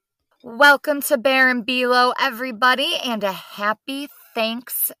Welcome to Bear and Below, everybody, and a happy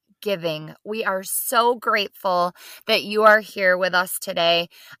Thanksgiving. We are so grateful that you are here with us today.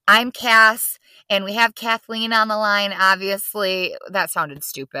 I'm Cass, and we have Kathleen on the line, obviously. That sounded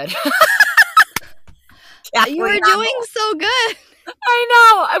stupid. You were doing so good. I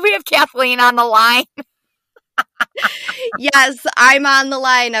know. We have Kathleen on the line. Yes, I'm on the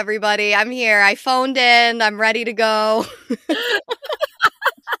line, everybody. I'm here. I phoned in. I'm ready to go.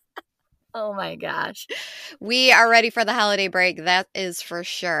 Oh my gosh. We are ready for the holiday break. That is for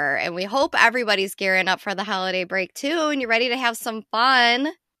sure. And we hope everybody's gearing up for the holiday break too. And you're ready to have some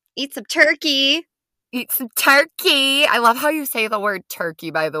fun. Eat some turkey. Eat some turkey. I love how you say the word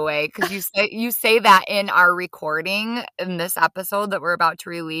turkey, by the way, because you say that in our recording in this episode that we're about to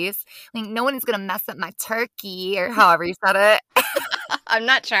release. Like, no one is going to mess up my turkey, or however you said it. I'm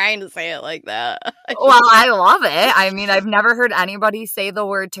not trying to say it like that. Well, I love it. I mean, I've never heard anybody say the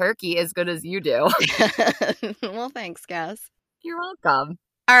word turkey as good as you do. Well, thanks, Cass. You're welcome.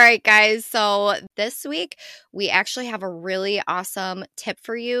 All right, guys. So this week, we actually have a really awesome tip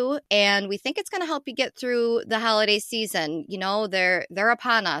for you, and we think it's going to help you get through the holiday season. You know, they're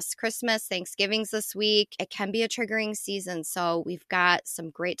upon us. Christmas, Thanksgiving's this week. It can be a triggering season, so we've got some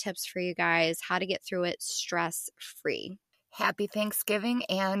great tips for you guys, how to get through it stress-free. Happy Thanksgiving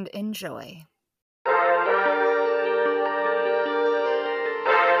and enjoy.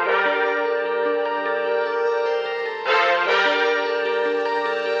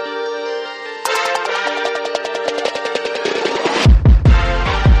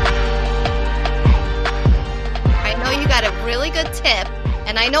 Really good tip,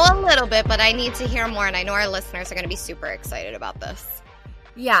 and I know a little bit, but I need to hear more, and I know our listeners are going to be super excited about this.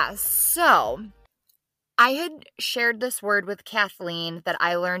 Yeah, so I had shared this word with Kathleen that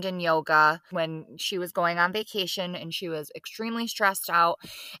I learned in yoga when she was going on vacation and she was extremely stressed out,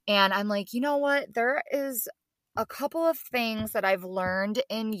 and I'm like, you know what, there is a couple of things that I've learned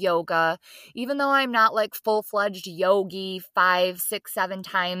in yoga, even though I'm not like full-fledged yogi 5, 6, 7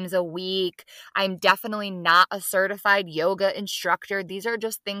 times a week. I'm definitely not a certified yoga instructor. These are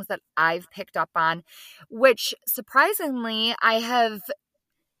just things that I've picked up on, which surprisingly I have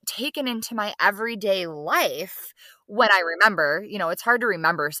taken into my everyday life when I remember. You know, it's hard to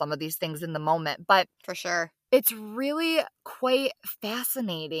remember some of these things in the moment, but for sure. It's really quite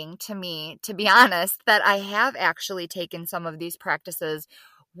fascinating to me, to be honest, that I have actually taken some of these practices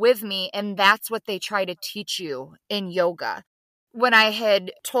with me, and that's what they try to teach you in yoga. When I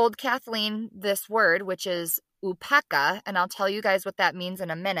had told Kathleen this word, which is upekkha, and I'll tell you guys what that means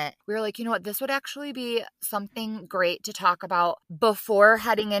in a minute, we were like, you know what, this would actually be something great to talk about before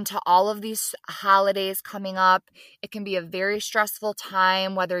heading into all of these holidays coming up. It can be a very stressful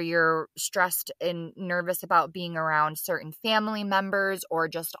time, whether you're stressed and nervous about being around certain family members or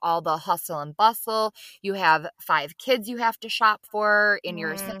just all the hustle and bustle. You have 5 kids you have to shop for, and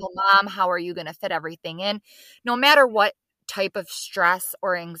you're a single mom. How are you going to fit everything in? No matter what type of stress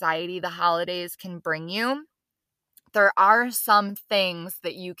or anxiety the holidays can bring you, there are some things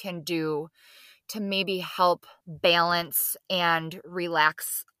that you can do to maybe help balance and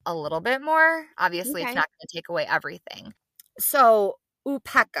relax a little bit more. Obviously, It's not going to take away everything. So,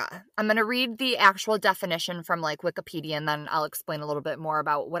 upekkha. I'm going to read the actual definition from like Wikipedia, and then I'll explain a little bit more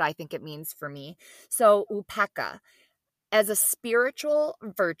about what I think it means for me. So, upekkha, as a spiritual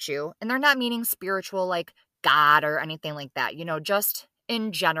virtue, and they're not meaning spiritual like God or anything like that, you know, just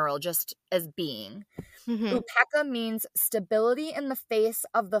in general, just as being. Upekkha means stability in the face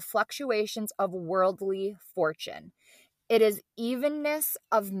of the fluctuations of worldly fortune. It is evenness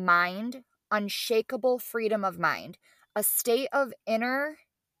of mind, unshakable freedom of mind, a state of inner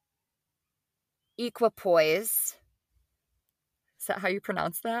equipoise. Is that how you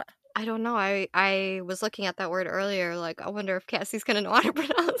pronounce that? I don't know. I was looking at that word earlier, like, I wonder if Cassie's going to know how to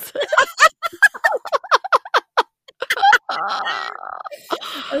pronounce it.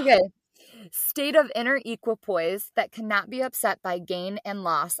 Okay. State of inner equipoise that cannot be upset by gain and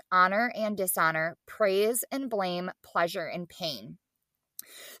loss, honor and dishonor, praise and blame, pleasure and pain.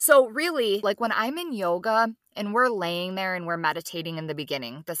 So really, like when I'm in yoga and we're laying there and we're meditating in the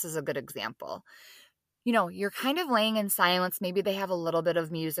beginning, this is a good example. You know, you're kind of laying in silence. Maybe they have a little bit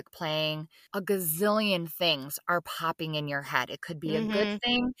of music playing. A gazillion things are popping in your head. It could be a good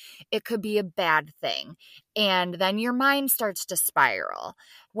thing. It could be a bad thing. And then your mind starts to spiral.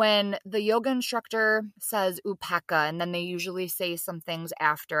 When the yoga instructor says upekkha, and then they usually say some things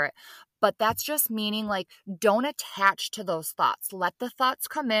after it, but that's just meaning like don't attach to those thoughts. Let the thoughts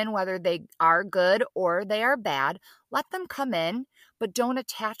come in, whether they are good or they are bad. Let them come in, but don't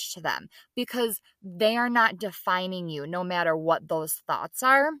attach to them because they are not defining you no matter what those thoughts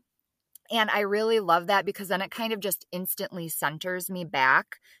are. And I really love that because then it kind of just instantly centers me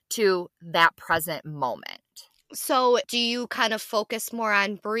back to that present moment. So do you kind of focus more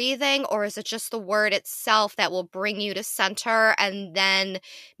on breathing, or is it just the word itself that will bring you to center, and then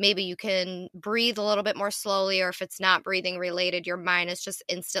maybe you can breathe a little bit more slowly, or if it's not breathing related, your mind is just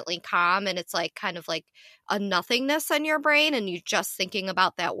instantly calm and it's like kind of like a nothingness in your brain and you're just thinking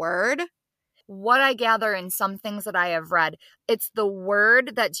about that word? What I gather in some things that I have read, it's the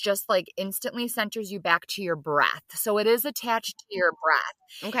word that's just like instantly centers you back to your breath. So it is attached to your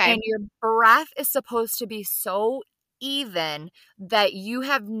breath. Okay. And your breath is supposed to be so even that you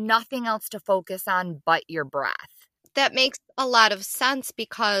have nothing else to focus on but your breath. That makes a lot of sense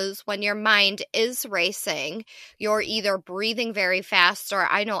because when your mind is racing, you're either breathing very fast, or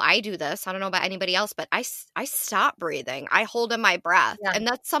I know I do this. I don't know about anybody else, but I stop breathing. I hold in my breath. Yeah. And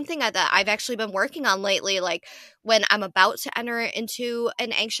that's something that I've actually been working on lately. Like when I'm about to enter into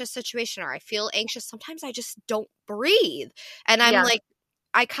an anxious situation or I feel anxious, sometimes I just don't breathe. And I'm Yeah. like,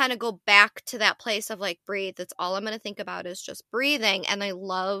 I kind of go back to that place of like, breathe. That's all I'm going to think about is just breathing. And I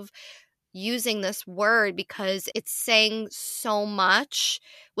love using this word because it's saying so much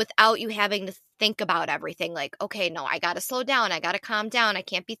without you having to think about everything. Like, okay, no, I got to slow down. I got to calm down. I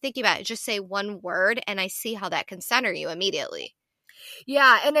can't be thinking about it. Just say one word and I see how that can center you immediately.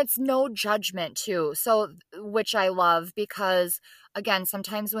 Yeah, and it's no judgment too. So, which I love because again,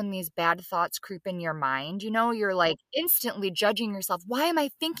 sometimes when these bad thoughts creep in your mind, you're like instantly judging yourself. Why am I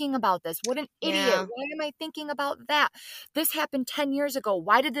thinking about this? What an idiot. Yeah. Why am I thinking about that? This happened 10 years ago.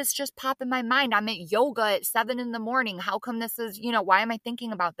 Why did this just pop in my mind? I'm at yoga at 7 in the morning. How come this is, why am I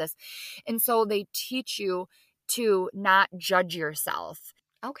thinking about this? And so they teach you to not judge yourself.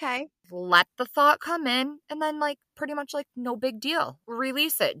 Okay. Let the thought come in and then pretty much no big deal.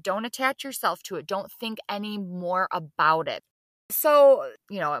 Release it. Don't attach yourself to it. Don't think any more about it. So,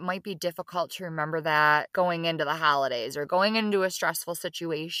 it might be difficult to remember that going into the holidays or going into a stressful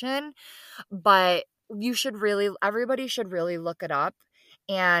situation, but everybody should really look it up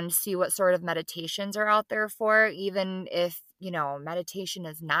and see what sort of meditations are out there for, even if, meditation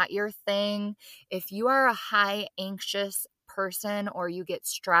is not your thing. If you are a high anxious person or you get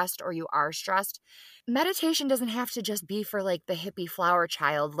stressed or you are stressed, meditation doesn't have to just be for the hippie flower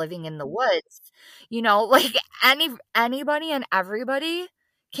child living in the woods. Anybody and everybody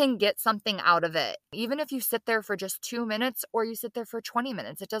can get something out of it. Even if you sit there for just 2 minutes or you sit there for 20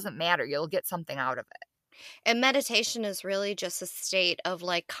 minutes, it doesn't matter. You'll get something out of it. And meditation is really just a state of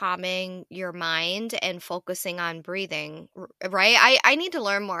calming your mind and focusing on breathing, right? I need to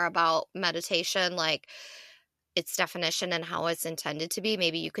learn more about meditation, its definition and how it's intended to be.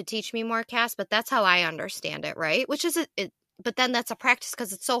 Maybe you could teach me more, Cass, but that's how I understand it, right? Which is it, but then that's a practice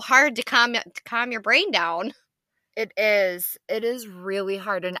because it's so hard to calm your brain down. It is. It is really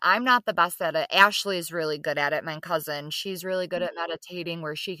hard. And I'm not the best at it. Ashley's really good at it. My cousin, she's really good at meditating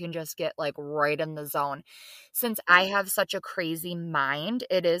where she can just get right in the zone. Since I have such a crazy mind,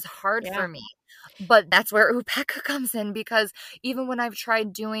 it is hard for me. But that's where Upeka comes in because even when I've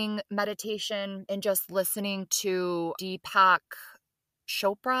tried doing meditation and just listening to Deepak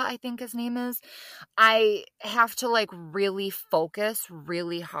Chopra, I think his name is, I have to really focus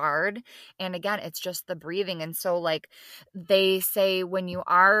really hard. And again, it's just the breathing. And so they say when you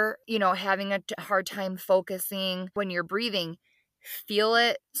are, having a hard time focusing, when you're breathing, feel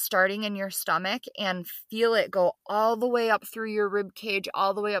it starting in your stomach and feel it go all the way up through your rib cage,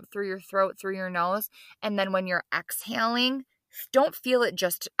 all the way up through your throat, through your nose. And then when you're exhaling, don't feel it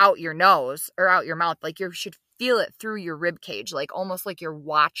just out your nose or out your mouth. You should feel it through your rib cage, almost like you're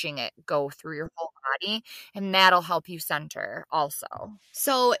watching it go through your whole body, and that'll help you center also.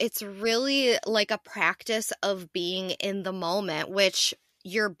 So it's really like a practice of being in the moment, which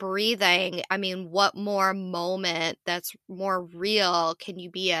you're breathing. I mean, what more moment that's more real can you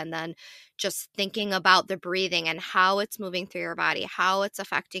be in than just thinking about the breathing and how it's moving through your body, how it's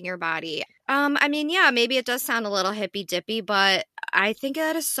affecting your body? I mean, yeah, maybe it does sound a little hippy dippy, but I think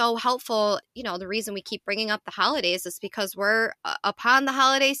that is so helpful. The reason we keep bringing up the holidays is because we're upon the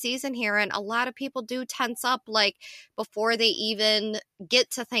holiday season here, and a lot of people do tense up before they even get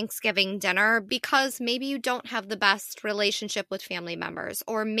to Thanksgiving dinner because maybe you don't have the best relationship with family members,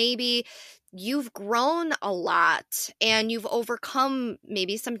 or maybe you've grown a lot and you've overcome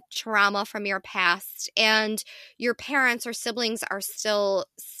maybe some trauma from your past, and your parents or siblings are still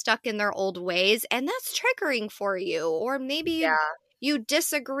stuck in their old ways, and that's triggering for you. Or maybe you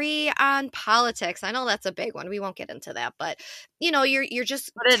disagree on politics. I know that's a big one. We won't get into that, but you're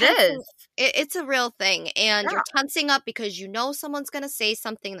just But it is. It's a real thing, and Yeah. you're tensing up because someone's going to say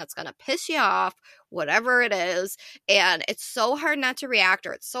something that's going to piss you off, whatever it is, and it's so hard not to react,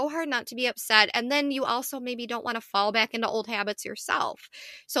 or it's so hard not to be upset, and then you also maybe don't want to fall back into old habits yourself.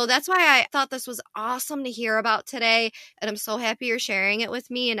 So that's why I thought this was awesome to hear about today, and I'm so happy you're sharing it with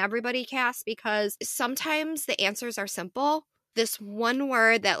me and everybody, Cass, because sometimes the answers are simple. This one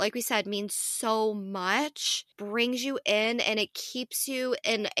word that, like we said, means so much brings you in, and it keeps you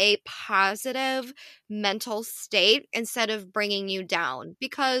in a positive mental state instead of bringing you down,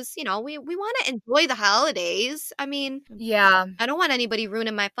 because, we want to enjoy the holidays. I mean, Yeah. I don't want anybody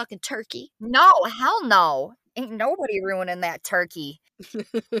ruining my fucking turkey. No, hell no. Ain't nobody ruining that turkey.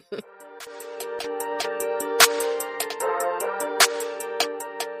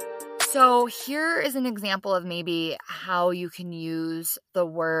 So here is an example of maybe how you can use the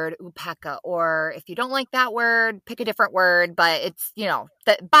word upeka, or if you don't like that word, pick a different word, but it's,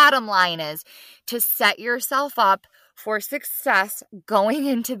 the bottom line is to set yourself up for success going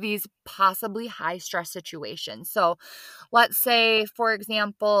into these possibly high stress situations. So let's say, for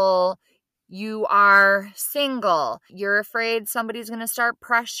example, you are single. You're afraid somebody's going to start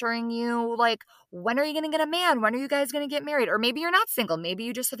pressuring you, like, when are you going to get a man? When are you guys going to get married? Or maybe you're not single. Maybe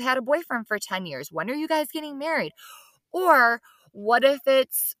you just have had a boyfriend for 10 years. When are you guys getting married? Or what if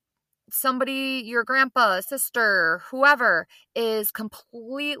it's somebody, your grandpa, sister, whoever, is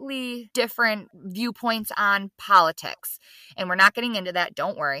completely different viewpoints on politics. And we're not getting into that.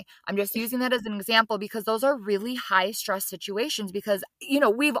 Don't worry. I'm just using that as an example because those are really high stress situations because,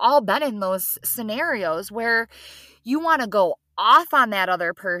 we've all been in those scenarios where you want to go off on that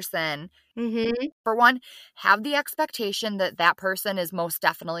other person. Mm-hmm. For one, have the expectation that that person is most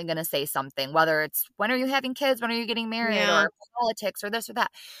definitely going to say something, whether it's when are you having kids, when are you getting married, or politics, or this or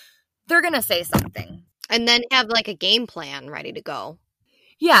that. They're going to say something. And then have like a game plan ready to go.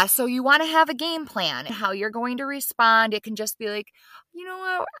 Yeah, so you want to have a game plan, how you're going to respond. It can just be like,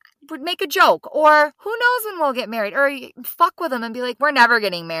 would make a joke, or who knows when we'll get married, or fuck with them and be like, we're never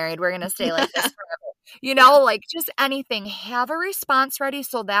getting married. We're going to stay like this forever. Like just anything. Have a response ready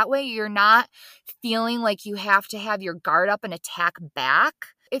so that way you're not feeling like you have to have your guard up and attack back.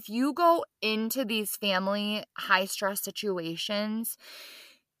 If you go into these family high stress situations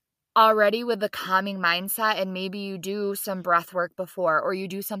already with a calming mindset, and maybe you do some breath work before, or you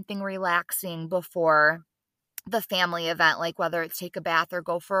do something relaxing before the family event, like whether it's take a bath or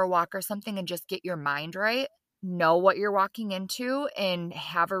go for a walk or something, and just get your mind right, know what you're walking into and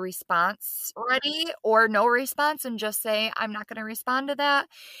have a response ready, or no response and just say, I'm not going to respond to that,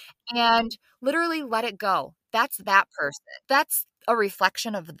 and literally let it go. That's that person. That's a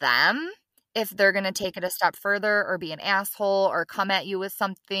reflection of them. If they're going to take it a step further or be an asshole or come at you with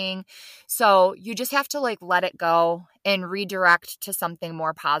something. So you just have to let it go and redirect to something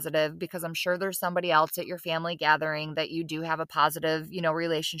more positive, because I'm sure there's somebody else at your family gathering that you do have a positive,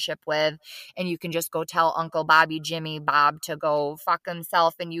 relationship with, and you can just go tell Uncle Bobby, Jimmy, Bob to go fuck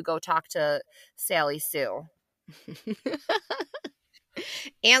himself, and you go talk to Sally Sue.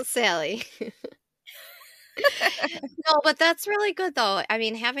 Aunt Sally. No, but that's really good though. I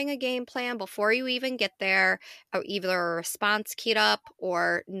mean, having a game plan before you even get there, or either a response keyed up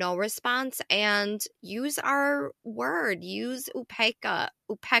or no response, and use our word. Use upeka.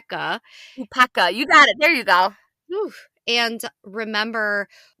 Upeka. You got it. There you go. Whew. And remember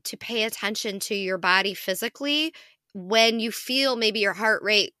to pay attention to your body physically when you feel maybe your heart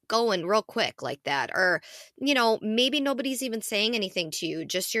rate going real quick like that, or, maybe nobody's even saying anything to you,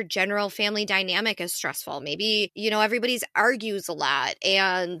 just your general family dynamic is stressful. Maybe, everybody's argues a lot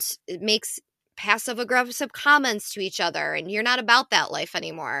and it makes passive aggressive comments to each other, and you're not about that life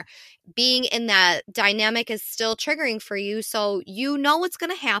anymore. Being in that dynamic is still triggering for you, so what's going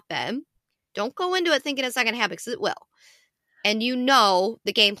to happen. Don't go into it thinking it's not going to happen, because it will. And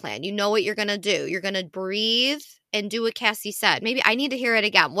the game plan. You know what you're going to do. You're going to breathe and do what Cassie said. Maybe I need to hear it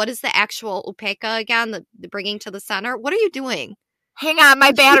again. What is the actual upeka again, the bringing to the center? What are you doing? Hang on,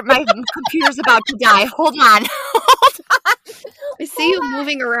 my computer's about to die. Hold on. I see you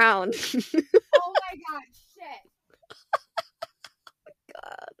moving around. Oh my God, shit.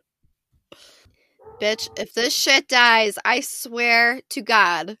 God. Bitch, if this shit dies, I swear to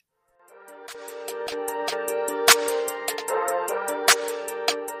God.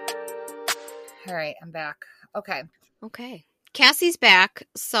 All right, I'm back. Okay. Cassie's back,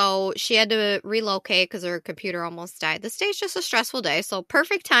 so she had to relocate because her computer almost died. This day's just a stressful day, so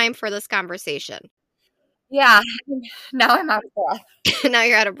perfect time for this conversation. Yeah. Now I'm out of breath. Now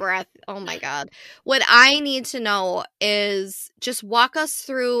you're out of breath. Oh my God. What I need to know is just walk us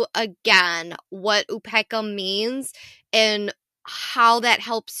through again what upeka means and how that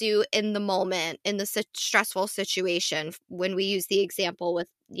helps you in the moment, in the stressful situation when we use the example with,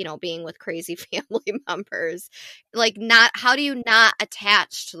 being with crazy family members. Like, how do you not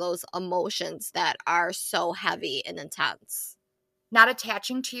attach to those emotions that are so heavy and intense? Not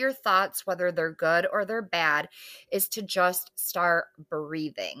attaching to your thoughts, whether they're good or they're bad, is to just start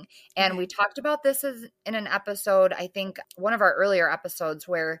breathing. And we talked about this in an episode, I think one of our earlier episodes,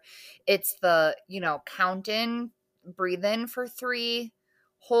 where it's the, count in, breathe in for 3,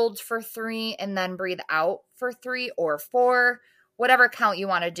 hold for 3, and then breathe out for 3 or 4, whatever count you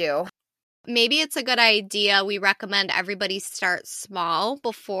want to do. Maybe it's a good idea. We recommend everybody start small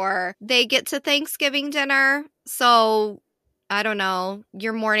before they get to Thanksgiving dinner. So, I don't know,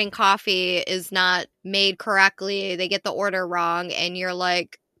 your morning coffee is not made correctly. They get the order wrong and you're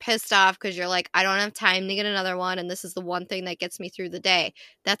like pissed off because you're like, I don't have time to get another one. And this is the one thing that gets me through the day.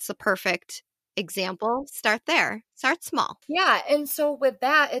 That's the perfect example. Start there. Start small. Yeah. And so with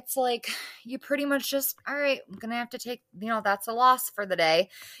that, it's like you pretty much just, all right, I'm going to have to take, that's a loss for the day,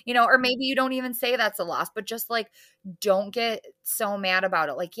 or maybe you don't even say that's a loss, but just like, don't get so mad about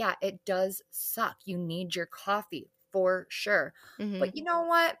it. Like, yeah, it does suck. You need your coffee for sure. Mm-hmm. But you know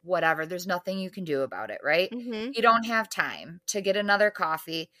what? Whatever. There's nothing you can do about it, right? Mm-hmm. You don't have time to get another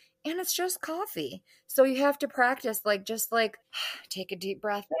coffee. And it's just coffee. So you have to practice, just take a deep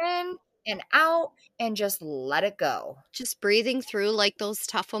breath in and out and just let it go. Just breathing through like those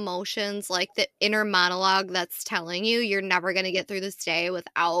tough emotions, like the inner monologue that's telling you you're never going to get through this day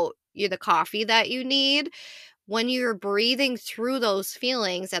without the coffee that you need. When you're breathing through those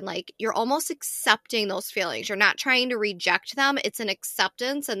feelings and like you're almost accepting those feelings, you're not trying to reject them. It's an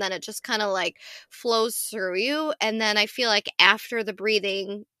acceptance, and then it just kind of like flows through you. And then I feel like after the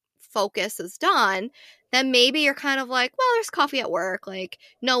breathing focus is done, then maybe you're kind of like, well, there's coffee at work. Like,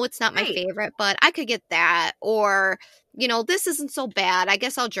 no, it's not my favorite, but I could get that. Or, this isn't so bad. I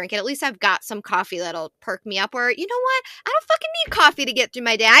guess I'll drink it. At least I've got some coffee that'll perk me up. Or, you know what? I don't fucking need coffee to get through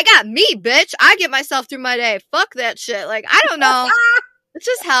my day. I got me, bitch. I get myself through my day. Fuck that shit. Like, I don't know. It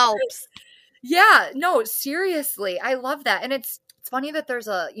just helps. Yeah, no, seriously. I love that. And it's funny that there's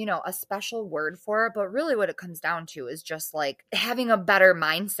a special word for it, but really what it comes down to is just like having a better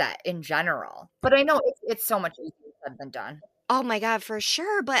mindset in general. But I know it's so much easier said than done. Oh my God, for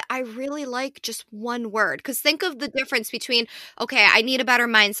sure. But I really like just one word. Because think of the difference between, okay, I need a better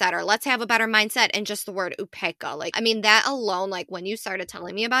mindset, or let's have a better mindset, and just the word upeka. Like, I mean, that alone, like when you started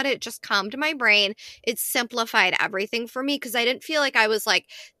telling me about it, it just calmed my brain. It simplified everything for me because I didn't feel like I was like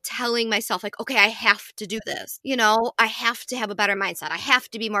telling myself like, okay, I have to do this. I have to have a better mindset. I have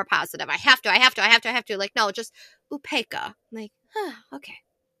to be more positive. I have to. Like, no, just upeka. Like, okay.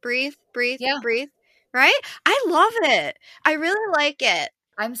 Breathe, Yeah. breathe. Right? I love it. I really like it.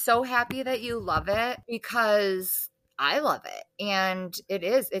 I'm so happy that you love it because I love it. And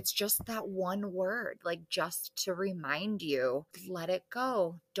it's just that one word, like just to remind you, let it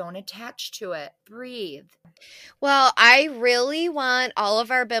go. Don't attach to it. Breathe. Well, I really want all of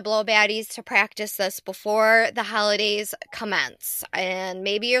our Biblo baddies to practice this before the holidays commence. And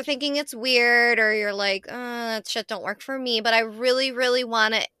maybe you're thinking it's weird, or you're like, that shit don't work for me. But I really, really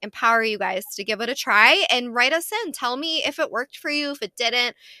want to empower you guys to give it a try and write us in. Tell me if it worked for you, if it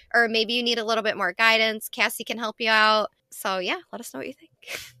didn't, or maybe you need a little bit more guidance. Cassie can help you out. So yeah, let us know what you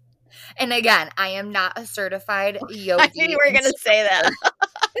think. And again, I am not a certified yogi. I knew you were going to say that.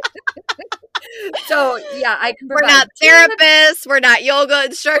 So yeah, I can. We're not therapists. We're not yoga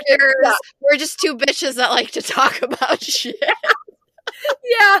instructors. Yeah. We're just two bitches that like to talk about shit.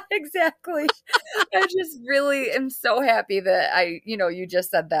 Yeah, exactly. I just really am so happy that you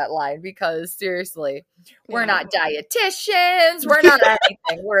just said that line, because seriously, we're not dietitians. We're not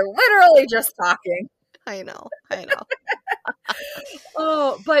anything. We're literally just talking. I know.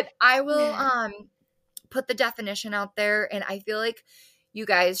 Oh, but I will put the definition out there, and I feel like you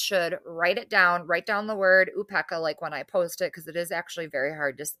guys should write down the word upeka, like when I post it, because it is actually very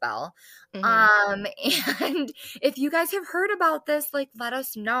hard to spell. Mm-hmm. And if you guys have heard about this, like, let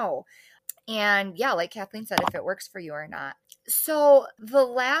us know. And yeah, like Kathleen said, if it works for you or not. So the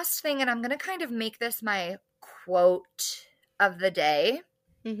last thing, and I'm going to kind of make this my quote of the day.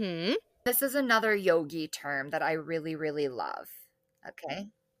 Mm-hmm. This is another yogi term that I really, really love. Okay?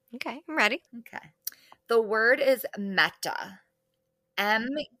 Okay, I'm ready. Okay. The word is metta.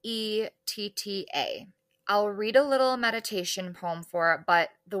 Metta. I'll read a little meditation poem for it, but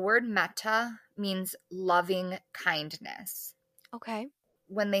the word metta means loving kindness. Okay.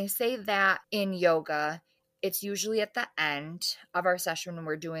 When they say that in yoga, It's usually at the end of our session when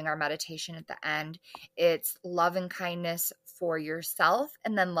we're doing our meditation at the end. It's love and kindness for yourself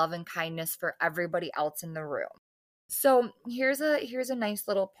and then love and kindness for everybody else in the room. So here's a nice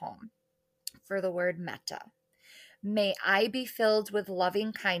little poem for the word metta. May I be filled with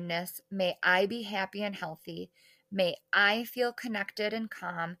loving kindness. May I be happy and healthy. May I feel connected and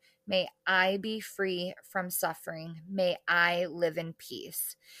calm. May I be free from suffering. May I live in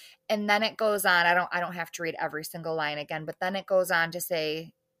peace. And then it goes on. I don't have to read every single line again, but then it goes on to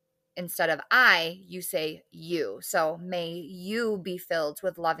say, instead of I, you say you. So may you be filled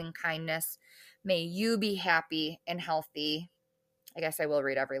with loving kindness. May you be happy and healthy. I guess I will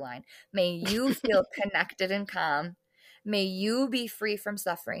read every line. May you feel connected and calm. May you be free from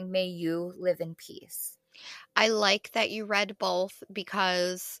suffering. May you live in peace. I like that you read both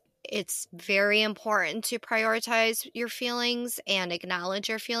because it's very important to prioritize your feelings and acknowledge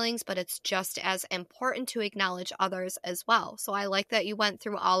your feelings, but it's just as important to acknowledge others as well. So I like that you went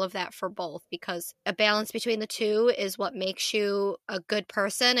through all of that for both, because a balance between the two is what makes you a good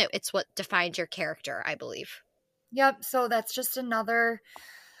person. It's what defines your character, I believe. Yep. So that's just another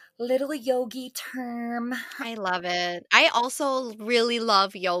little yogi term. I love it. I also really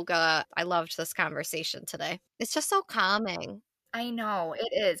love yoga. I loved this conversation today. It's just so calming. I know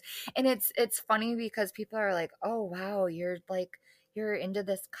it is. And it's funny because people are like, "Oh, wow, you're into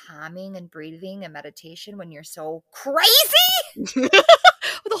this calming and breathing and meditation when you're so crazy?" The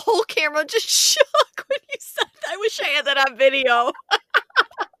whole camera just shook when you said that. I wish I had that on video.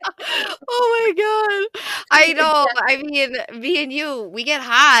 Oh my God. I know. I mean, me and you, we get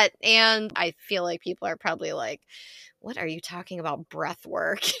hot, and I feel like people are probably like, what are you talking about? Breath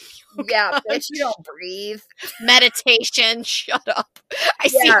work? Yeah, bitch, you don't breathe. Meditation. Shut up.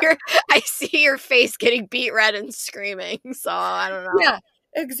 I see your face getting beat red and screaming. So I don't know. Yeah,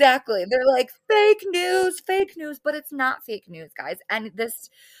 exactly. They're like fake news, but it's not fake news, guys. And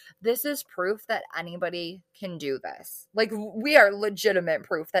this is proof that anybody can do this. Like, we are legitimate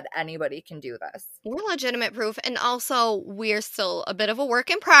proof that anybody can do this. We're legitimate proof. And also, we're still a bit of a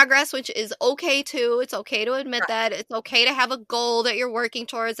work in progress, which is okay too. It's okay to admit that. It's okay to have a goal that you're working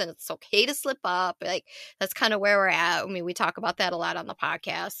towards, and it's okay to slip up. Like, that's kind of where we're at. I mean, we talk about that a lot on the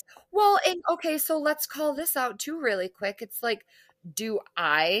podcast. Well, and okay, so let's call this out too really quick. It's like, do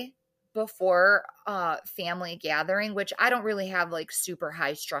I, before family gathering, which I don't really have like super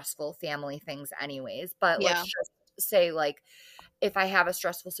high stressful family things anyways, but let's just say, like, if I have a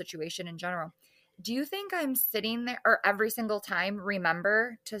stressful situation in general, do you think I'm sitting there, or every single time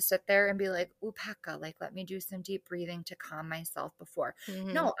remember to sit there and be like, ooh, Pekka, like, let me do some deep breathing to calm myself before?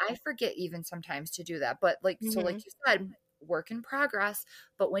 Mm-hmm. No, I forget even sometimes to do that. But like, so like you said, work in progress.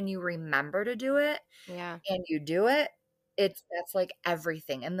 But when you remember to do it and you do it, that's like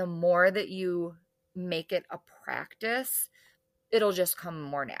everything. And the more that you make it a practice, it'll just come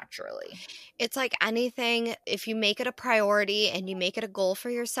more naturally. It's like anything, if you make it a priority and you make it a goal for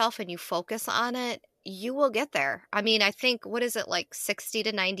yourself and you focus on it, you will get there. I mean, I think, what is it, like 60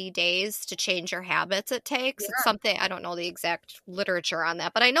 to 90 days to change your habits it takes? It's something, I don't know the exact literature on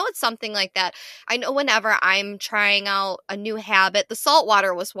that, but I know it's something like that. I know whenever I'm trying out a new habit, the salt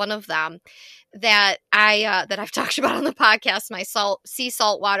water was one of them that I've talked about on the podcast, my sea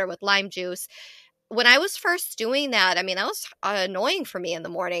salt water with lime juice. When I was first doing that, I mean, that was annoying for me in the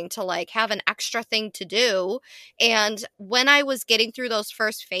morning to like have an extra thing to do. And when I was getting through those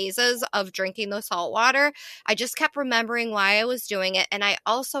first phases of drinking the salt water, I just kept remembering why I was doing it. And I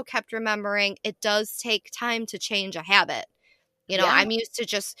also kept remembering it does take time to change a habit. You know, I'm used to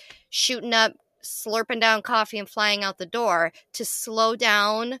just shooting up, slurping down coffee and flying out the door. To slow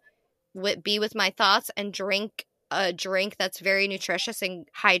down, be with my thoughts and drink a drink that's very nutritious and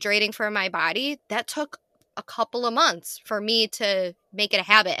hydrating for my body, that took a couple of months for me to make it a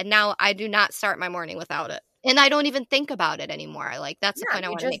habit. And now I do not start my morning without it. And I don't even think about it anymore. Like, that's the point I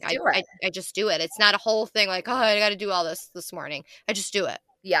want to make. I just do it. It's not a whole thing like, oh, I got to do all this morning. I just do it.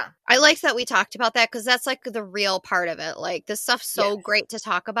 Yeah. I like that we talked about that, because that's like the real part of it. Like, this stuff's so great to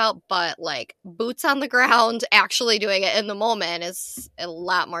talk about, but like boots on the ground, actually doing it in the moment is a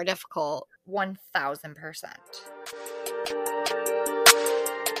lot more difficult. 1000%.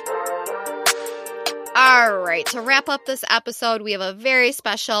 All right, to wrap up this episode, we have a very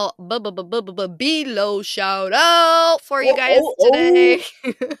special below shout out for you guys today.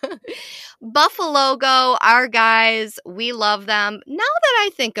 Buffalo Go, our guys, we love them. Now that I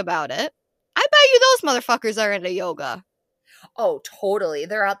think about it, I bet you those motherfuckers are into yoga. Oh, totally.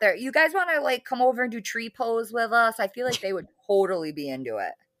 They're out there. You guys want to like come over and do tree pose with us? I feel like they would totally be into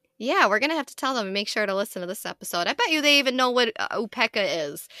it. Yeah, we're going to have to tell them and make sure to listen to this episode. I bet you they even know what Upeka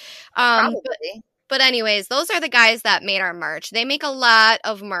is. Probably. But anyways, those are the guys that made our merch. They make a lot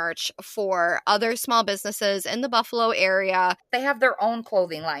of merch for other small businesses in the Buffalo area. They have their own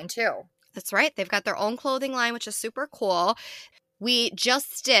clothing line too. That's right. They've got their own clothing line, which is super cool. We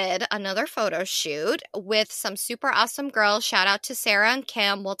just did another photo shoot with some super awesome girls. Shout out to Sarah and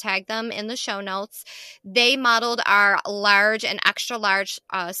Kim. We'll tag them in the show notes. They modeled our large and extra large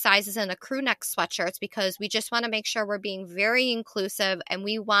sizes in the crew neck sweatshirts because we just want to make sure we're being very inclusive and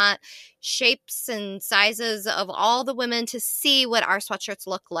we want shapes and sizes of all the women to see what our sweatshirts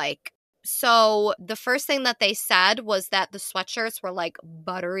look like. So the first thing that they said was that the sweatshirts were like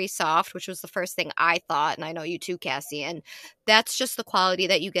buttery soft, which was the first thing I thought. And I know you too, Cassie. And that's just the quality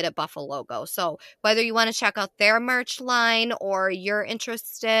that you get at Buffalo Logo. So whether you want to check out their merch line or you're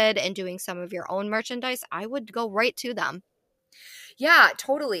interested in doing some of your own merchandise, I would go right to them. Yeah,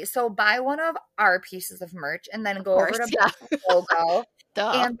 totally. So buy one of our pieces of merch and then go over to Buffalo Logo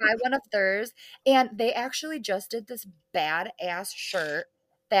and buy one of theirs. And they actually just did this badass shirt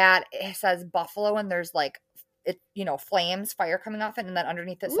that it says Buffalo and there's like, it, you know, flames, fire coming off it, and then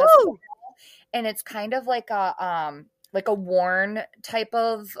underneath it says Buffalo. And it's kind of like a worn type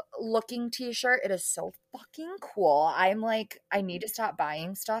of looking t-shirt. It is so fucking cool. I'm like, I need to stop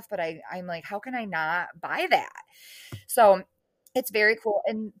buying stuff, but I'm like, how can I not buy that? So it's very cool.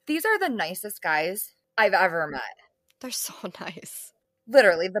 And these are the nicest guys I've ever met. They're so nice.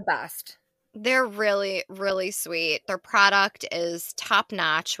 Literally the best. They're really, really sweet. Their product is top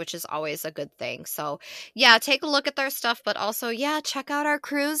notch, which is always a good thing. So, yeah, take a look at their stuff, but also, yeah, check out our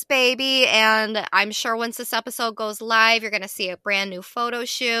cruise, baby. And I'm sure once this episode goes live, you're going to see a brand new photo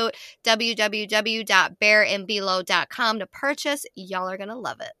shoot. www.bearandbelow.com to purchase. Y'all are going to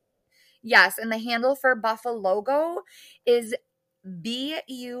love it. Yes, and the handle for Buffalo Logo is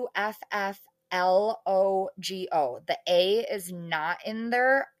BUFFLOGO. The A is not in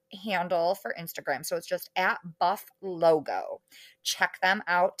their handle for Instagram, so it's just at Buff Logo. Check them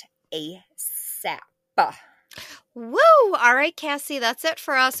out ASAP. Woo! All right, Cassie, that's it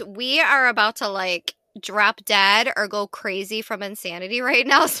for us. We are about to like drop dead or go crazy from insanity right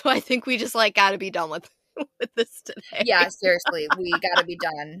now, so I think we just like got to be done with this today. Yeah, seriously, we got to be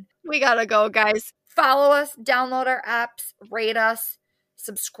done. We got to go, guys. Follow us, download our apps, rate us,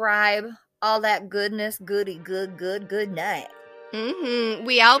 subscribe, all that goodness, good night.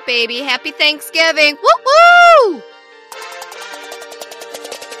 We out, baby. Happy Thanksgiving. Woo-hoo!